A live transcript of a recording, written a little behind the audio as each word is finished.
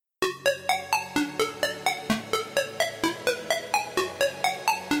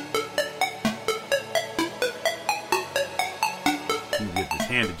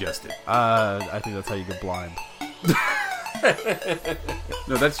hand adjusted? I think that's how you get blind.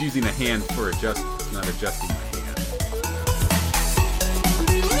 No, that's using a hand for adjustment, not adjusting my hand.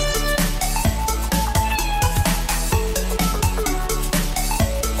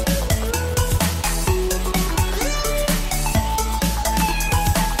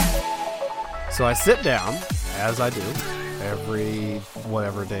 So I sit down, as I do, every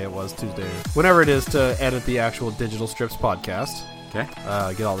whatever day it was, Tuesday, whenever it is, to edit the actual Digital Strips podcast. Okay.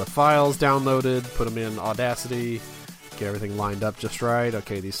 Get all the files downloaded, put them in Audacity, get everything lined up just right.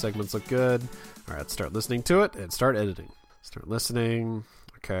 Okay, these segments look good. All right, start listening to it and start editing. Start listening.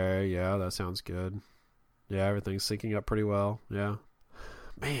 Okay, yeah, that sounds good. Yeah, everything's syncing up pretty well. Yeah.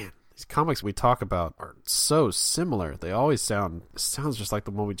 Man, these comics we talk about are so similar. They always sounds just like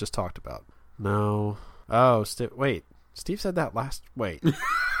the one we just talked about. No. Oh, wait. Steve said that last... Wait.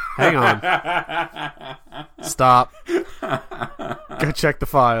 Hang on. Stop. Go check the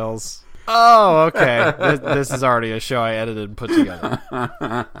files. Oh, okay. This is already a show I edited and put together.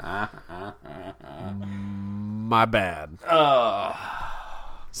 My bad.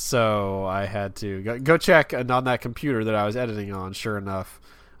 So I had to go check, and on that computer that I was editing on, sure enough,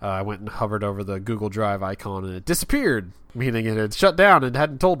 I went and hovered over the Google Drive icon, and it disappeared, meaning it had shut down and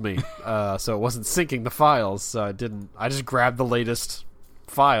hadn't told me. So it wasn't syncing the files. So I just grabbed the latest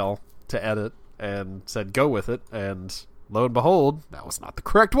file to edit and said go with it, and lo and behold, that was not the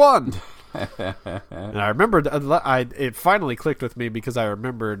correct one. And I remembered, it finally clicked with me because I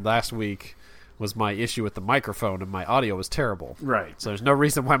remembered last week was my issue with the microphone, and my audio was terrible. Right. So there's no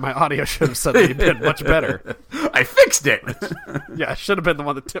reason why my audio should have suddenly been much better. I fixed it. Yeah, I should have been the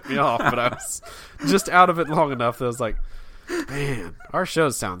one that tipped me off, but I was just out of it long enough that I was like, man, our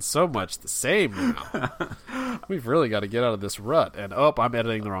shows sound so much the same now. We've really got to get out of this rut. And I'm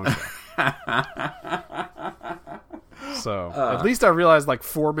editing the wrong show. So at least I realized like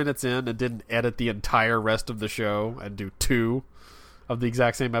 4 minutes in and didn't edit the entire rest of the show and do 2 of the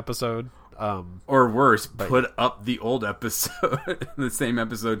exact same episode. Or worse, put up the old episode, the same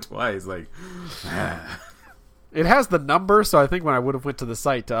episode twice. Like, it has the number, so I think when I would have went to the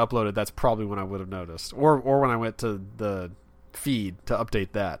site to upload it, that's probably when I would have noticed, or when I went to the feed to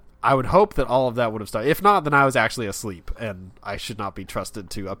update that. I would hope that all of that would have started. If not, then I was actually asleep, and I should not be trusted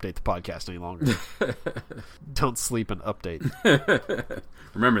to update the podcast any longer. Don't sleep and update.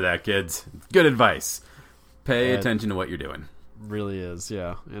 Remember that, kids. Good advice. Pay attention to what you're doing. Really is,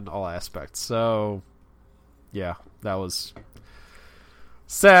 yeah, in all aspects. So, yeah, that was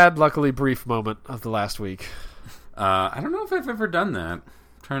sad, luckily brief moment of the last week. I don't know if I've ever done that. I'm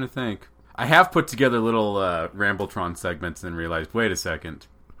trying to think. I have put together little Rambletron segments and realized, wait a second,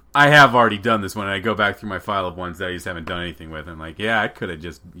 I have already done this one. And I go back through my file of ones that I just haven't done anything with. And I'm like, yeah, I could have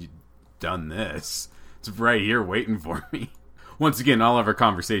just done this. It's right here waiting for me. Once again, all of our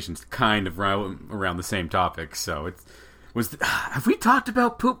conversations kind of around the same topic, so it's... have we talked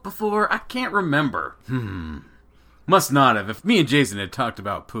about poop before? I can't remember. Must not have. If me and Jason had talked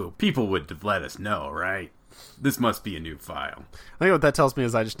about poop, people would have let us know, right? This must be a new file. I think what that tells me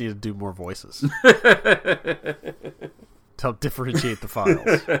is I just need to do more voices. To help differentiate the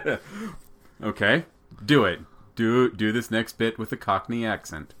files. Okay. Do it. Do this next bit with a Cockney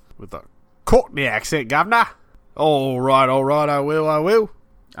accent. With a Cockney accent, governor? All right, I will.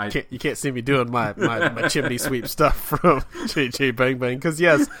 You can't see me doing my chimney sweep stuff from J.J. Bang Bang, because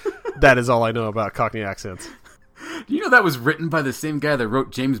yes, that is all I know about Cockney accents. Do you know that was written by the same guy that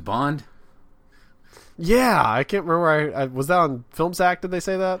wrote James Bond? Yeah, I can't remember was that on Film Sack, did they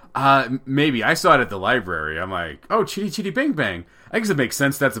say that? Maybe. I saw it at the library. I'm like, oh, Chitty Chitty Bang Bang. I guess it makes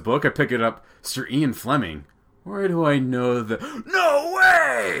sense that's a book. I pick it up. Sir Ian Fleming. Where do I know the... No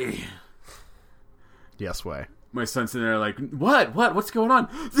way! Yes way. My son's sitting there like, what's going on?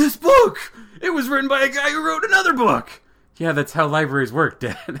 This book! It was written by a guy who wrote another book! Yeah, that's how libraries work,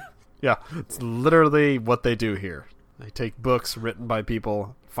 Dad. Yeah, it's literally what they do here. They take books written by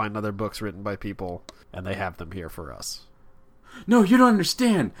people, find other books written by people, and they have them here for us. No, you don't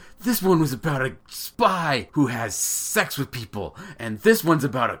understand. This one was about a spy who has sex with people, and this one's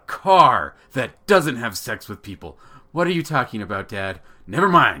about a car that doesn't have sex with people. What are you talking about, Dad? Never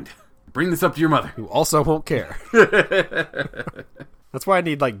mind. Bring this up to your mother. Who also won't care. That's why I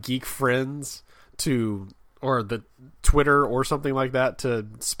need, like, geek friends or the Twitter or something like that to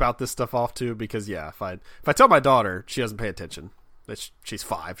spout this stuff off to, because, yeah, if I tell my daughter, she doesn't pay attention. She's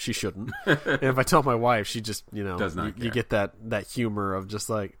 5. She shouldn't. And if I tell my wife, she just, does not care. You get that humor of just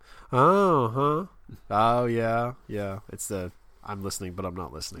like, oh, huh? Oh, yeah. It's I'm listening, but I'm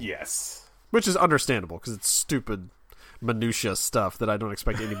not listening. Yes. Which is understandable, because it's stupid minutia stuff that I don't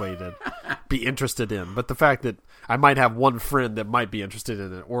expect anybody to be interested in. But the fact that I might have one friend that might be interested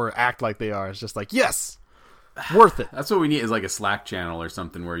in it or act like they are is just like, yes, worth it. That's what we need is like a Slack channel or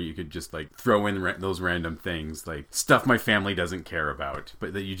something where you could just like throw in those random things, like stuff my family doesn't care about,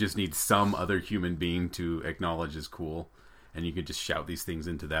 but that you just need some other human being to acknowledge as cool. And you could just shout these things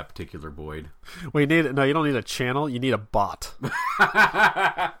into that particular void. Well, you don't need a channel. You need a bot.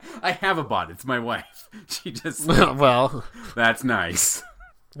 I have a bot. It's my wife. She just well, that's nice.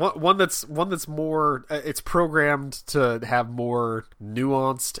 One that's more. It's programmed to have more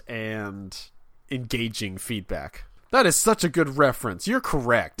nuanced and engaging feedback. That is such a good reference. You're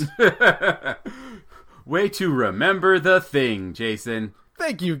correct. Way to remember the thing, Jason.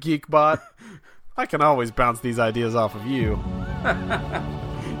 Thank you, Geekbot. I can always bounce these ideas off of you.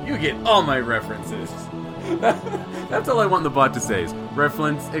 You get all my references. That's all I want the bot to say is,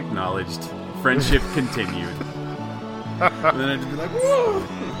 reference acknowledged, friendship continued. And then I'd just be like, whoa!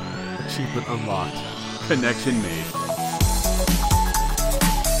 Achievement unlocked. Connection made.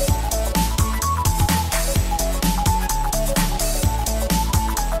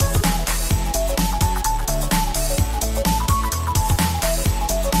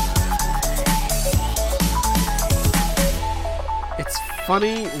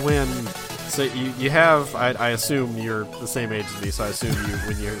 Funny when you have I assume you're the same age as me, so I assume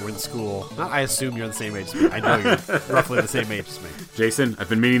when you're in school, not I assume you're the same age as me, I know you're roughly the same age as me. Jason, I've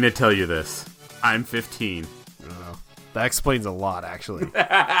been meaning to tell you this. I'm 15. That explains a lot, actually.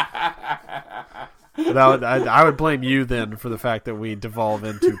 I would blame you then for the fact that we devolve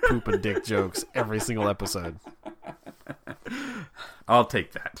into poop and dick jokes every single episode. I'll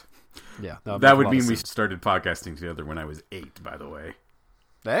take that. Yeah, that would mean we started podcasting together when I was 8, by the way.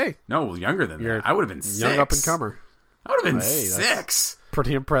 Hey. No, younger than that. I would have been 6. Young up-and-comer. I would have been 6.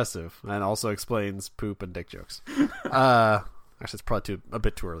 Pretty impressive. And also explains poop and dick jokes. Actually, it's probably a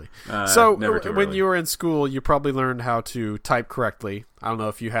bit too early. So, when you were in school, you probably learned how to type correctly. I don't know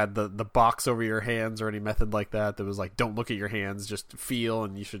if you had the box over your hands or any method like that was like, don't look at your hands, just feel,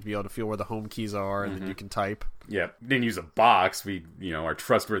 and you should be able to feel where the home keys are, and then you can type. Yeah, didn't use a box. We, are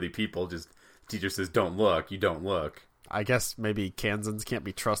trustworthy people. Just teacher says, don't look. You don't look. I guess maybe Kansans can't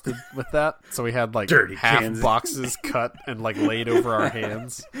be trusted with that. So we had like dirty half Kansans. Boxes cut and like laid over our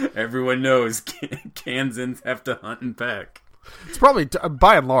hands. Everyone knows Kansans have to hunt and peck. It's probably,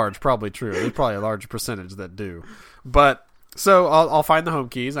 by and large, probably true. There's probably a large percentage that do. But, so I'll find the home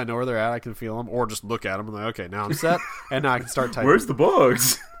keys. I know where they're at. I can feel them. Or just look at them. I'm like, okay, now I'm set. And now I can start typing. Where's the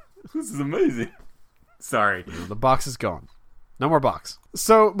box? This is amazing. Sorry. The box is gone. No more box.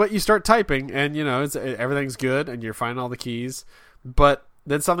 So, but you start typing, and everything's good, and you're finding all the keys. But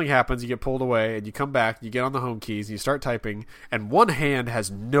then something happens, you get pulled away, and you come back, you get on the home keys, and you start typing, and one hand has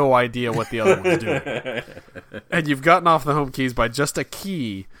no idea what the other one's doing. And you've gotten off the home keys by just a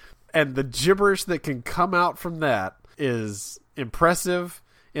key, and the gibberish that can come out from that is impressive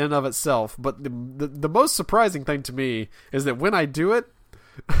in and of itself. But the most surprising thing to me is that when I do it,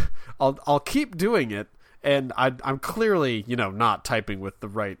 I'll keep doing it. And I'm clearly, not typing with the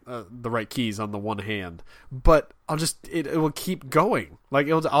right keys on the one hand, but it will keep going. Like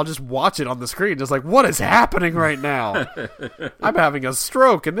I'll just watch it on the screen, just like, what is happening right now? I'm having a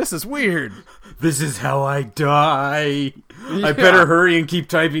stroke, and this is weird. This is how I die. Yeah. I better hurry and keep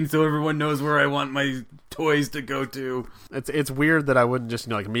typing so everyone knows where I want my toys to go to. It's weird that I wouldn't just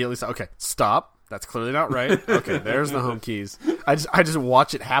immediately say, okay, stop. That's clearly not right. Okay, there's the home keys. I just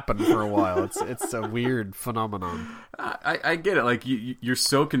watch it happen for a while. It's a weird phenomenon. I get it. Like you're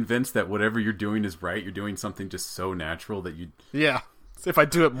so convinced that whatever you're doing is right. You're doing something just so natural that you. Yeah. If I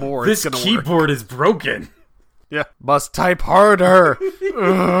do it more, this it's gonna keyboard work. Is broken. Yeah. Must type harder.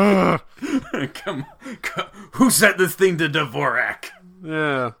 Come. Who set this thing to Dvorak?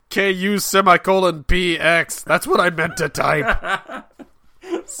 Yeah. KU semicolon PX. That's what I meant to type.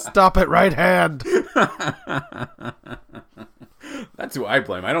 Stop it, right hand. That's who I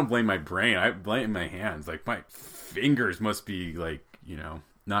blame. I don't blame my brain. I blame my hands. Like, my fingers must be,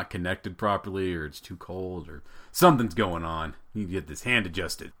 not connected properly, or it's too cold, or something's going on. You need to get this hand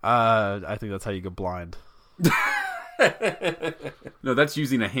adjusted. I think that's how you go blind. No, that's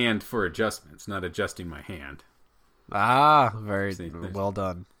using a hand for adjustments, not adjusting my hand. Ah, very well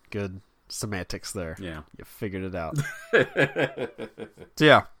done. Good semantics there. Yeah. You figured it out. So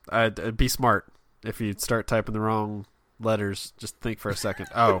yeah, be smart. If you start typing the wrong letters, just think for a second.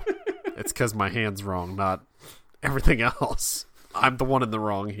 Oh, it's because my hand's wrong, not everything else. I'm the one in the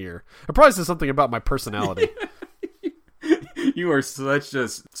wrong here. It probably says something about my personality. You are such a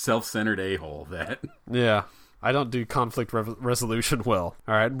self-centered a-hole that... Yeah. I don't do conflict resolution well.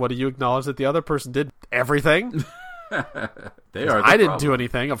 All right, what do you acknowledge that the other person did? Everything? They are. I didn't do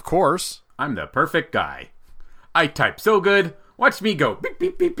anything, of course. I'm the perfect guy. I type so good. Watch me go. Beep,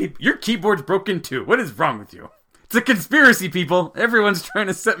 beep, beep, beep. Your keyboard's broken too. What is wrong with you? It's a conspiracy, people. Everyone's trying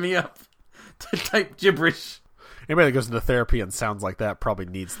to set me up to type gibberish. Anybody that goes into therapy and sounds like that probably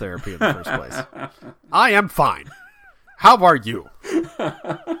needs therapy in the first place. I am fine. How are you?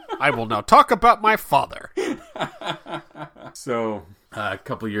 I will now talk about my father. So, a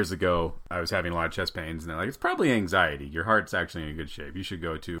couple years ago, I was having a lot of chest pains, and they're like, it's probably anxiety. Your heart's actually in good shape. You should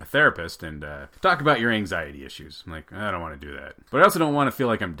go to a therapist and talk about your anxiety issues. I'm like, I don't want to do that. But I also don't want to feel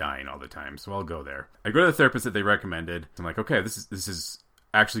like I'm dying all the time, so I'll go there. I go to the therapist that they recommended. I'm like, okay, this is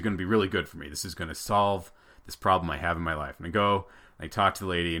actually going to be really good for me. This is going to solve this problem I have in my life. And I go, I talk to the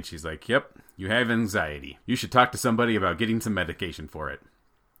lady, and she's like, yep, you have anxiety. You should talk to somebody about getting some medication for it.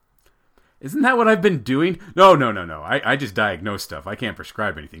 Isn't that what I've been doing? No. I just diagnose stuff. I can't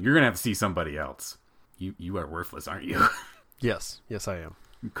prescribe anything. You're going to have to see somebody else. You are worthless, aren't you? Yes, I am.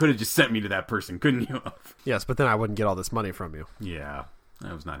 You could have just sent me to that person, couldn't you? Yes, but then I wouldn't get all this money from you. Yeah,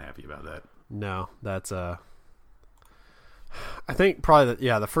 I was not happy about that. No, that's I think probably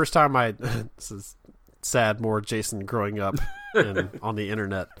the first time this is sad, more Jason growing up on the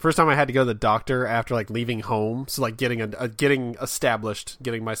internet. First time I had to go to the doctor after like leaving home, so like getting established,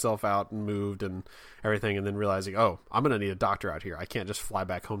 getting myself out and moved and everything, and then realizing, oh, I'm gonna need a doctor out here. I can't just fly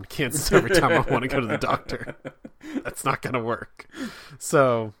back home to Kansas every time I want to go to the doctor. That's not gonna work.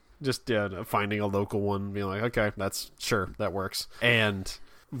 So just finding a local one, being like, okay, that works, and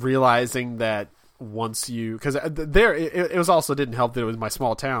realizing that once you, because there it was also didn't help that it was my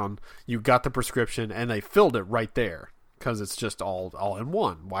small town. You got the prescription and they filled it right there because it's just all in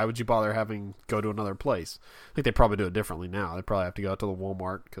one. Why would you bother go to another place? I think they probably do it differently now. They probably have to go out to the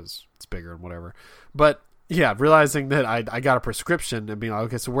Walmart because it's bigger and whatever. But yeah, realizing that I got a prescription and being like,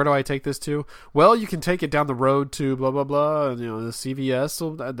 okay, so where do I take this to? Well, you can take it down the road to blah blah blah, and the CVS.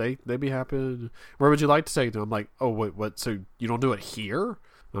 So they'd be happy. Where would you like to take it to? I'm like, oh wait, what? So you don't do it here? And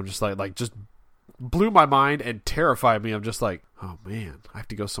I'm just like just blew my mind and terrified me. I'm just like, oh man, I have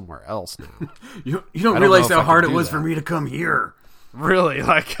to go somewhere else now. you don't realize how hard it was for me to come here. Really,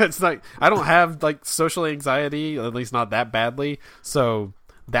 like it's like I don't have like social anxiety, at least not that badly. So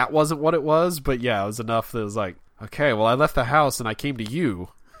that wasn't what it was, but yeah, it was enough that it was like, okay, well, I left the house and I came to you.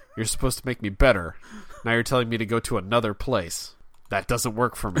 You're supposed to make me better. Now you're telling me to go to another place. That doesn't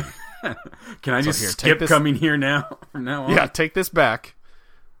work for me. Can I just skip coming here now? From now on? Yeah, take this back.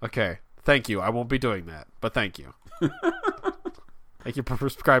 Okay. Thank you. I won't be doing that, but thank you. Thank you for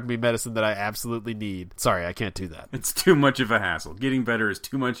prescribing me medicine that I absolutely need. Sorry, I can't do that. It's too much of a hassle. Getting better is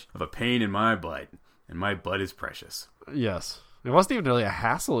too much of a pain in my butt, and my butt is precious. Yes. It wasn't even really a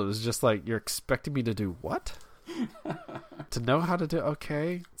hassle. It was just like, you're expecting me to do what? To know how to do...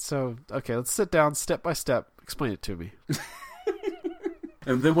 Okay. So, let's sit down step by step. Explain it to me.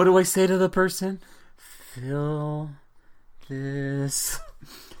 And then what do I say to the person? Fill this...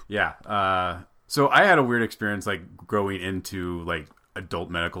 Yeah. So I had a weird experience, like, growing into, like, adult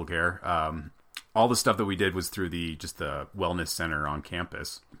medical care. All the stuff that we did was through the wellness center on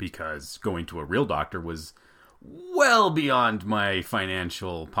campus, because going to a real doctor was well beyond my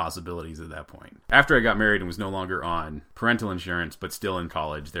financial possibilities at that point. After I got married and was no longer on parental insurance, but still in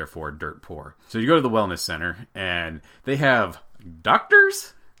college, therefore dirt poor. So you go to the wellness center, and they have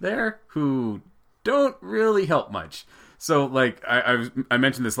doctors there who don't really help much. So, like, I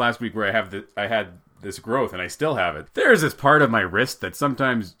mentioned this last week where I had this growth, and I still have it. There's this part of my wrist that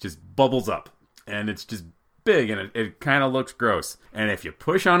sometimes just bubbles up, and it's just big, and it kind of looks gross. And if you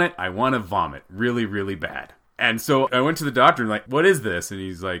push on it, I want to vomit really, really bad. And so I went to the doctor and like, what is this? And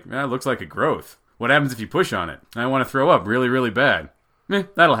he's like, it looks like a growth. What happens if you push on it? I want to throw up really, really bad.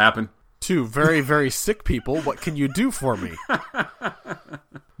 That'll happen. Two very, very sick people. What can you do for me?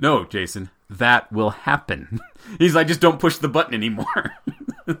 No, Jason, that will happen. He's like, just don't push the button anymore.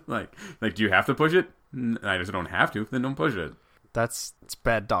 like, do you have to push it? I just don't have to. Then don't push it. It's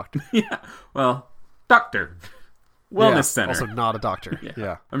bad doctor. Yeah. Well, doctor. Wellness center. Also not a doctor.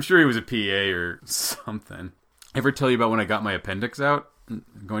 Yeah. I'm sure he was a PA or something. Ever tell you about when I got my appendix out?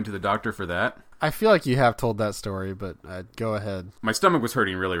 Going to the doctor for that? I feel like you have told that story, but go ahead. My stomach was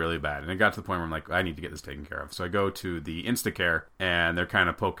hurting really, really bad, and it got to the point where I'm like, I need to get this taken care of. So I go to the Instacare, and they're kind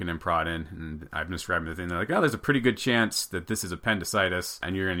of poking and prodding, and I've been describing the thing. They're like, there's a pretty good chance that this is appendicitis,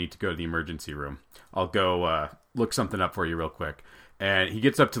 and you're going to need to go to the emergency room. I'll go look something up for you real quick. And he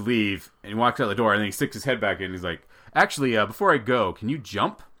gets up to leave, and he walks out the door, and then he sticks his head back in, and he's like, actually, before I go, can you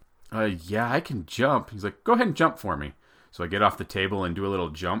jump? Yeah, I can jump. He's like, go ahead and jump for me. So I get off the table and do a little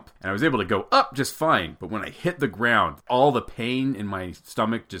jump, and I was able to go up just fine. But when I hit the ground, all the pain in my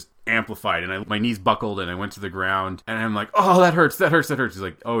stomach just amplified, and my knees buckled, and I went to the ground, and I'm like, oh, that hurts. He's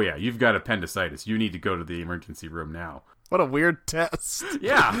like, oh yeah, you've got appendicitis. You need to go to the emergency room now. What a weird test.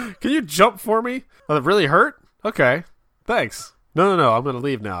 Yeah. Can you jump for me? Oh, it really hurt? Okay. Thanks. No, I'm going to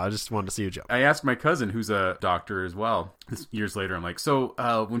leave now. I just wanted to see you jump. I asked my cousin, who's a doctor as well, years later, I'm like, so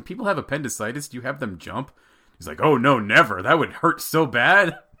when people have appendicitis, do you have them jump? He's like, oh, no, never. That would hurt so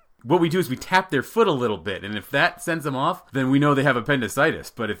bad. What we do is we tap their foot a little bit, and if that sends them off, then we know they have appendicitis.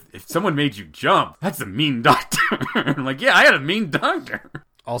 But if someone made you jump, that's a mean doctor. I'm like, yeah, I had a mean doctor.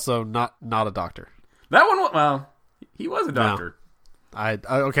 Also, not a doctor. That one, well, he was a doctor. No.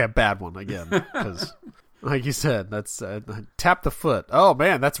 Okay, a bad one again, because... Like you said, that's tap the foot. Oh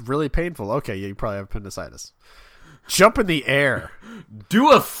man, that's really painful. Okay, yeah, you probably have appendicitis. Jump in the air.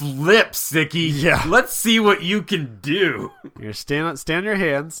 Do a flip, Sicky. Yeah. Let's see what you can do. You're stand on your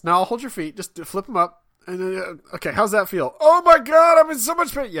hands. Now I'll hold your feet. Just flip them up. And okay, how's that feel? Oh my god, I'm in so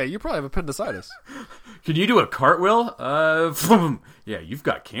much pain. Yeah, you probably have appendicitis. Can you do a cartwheel? Yeah, you've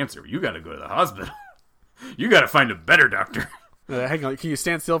got cancer. You got to go to the hospital. You got to find a better doctor. Hang on, can you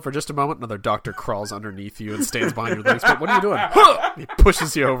stand still for just a moment? Another doctor crawls underneath you and stands behind your legs. What are you doing? He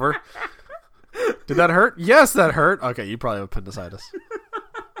pushes you over. Did that hurt? Yes, that hurt. Okay, you probably have appendicitis.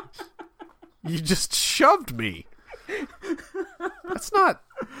 You just shoved me. That's going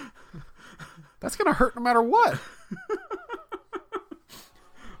to hurt no matter what.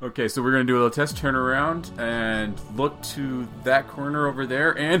 Okay, so we're going to do a little test. Turn around and look to that corner over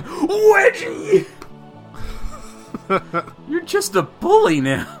there and... Wedgie! You're just a bully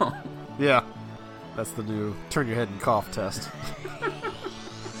now. Yeah. That's the new turn your head and cough test.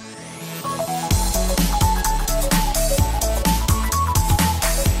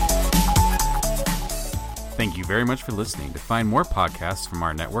 Thank you very much for listening. To find more podcasts from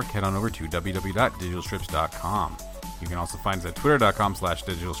our network, head on over to www.digitalstrips.com. You can also find us at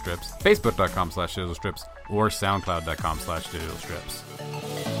twitter.com/digitalstrips, facebook.com/digitalstrips, or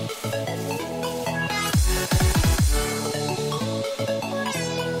soundcloud.com/digitalstrips.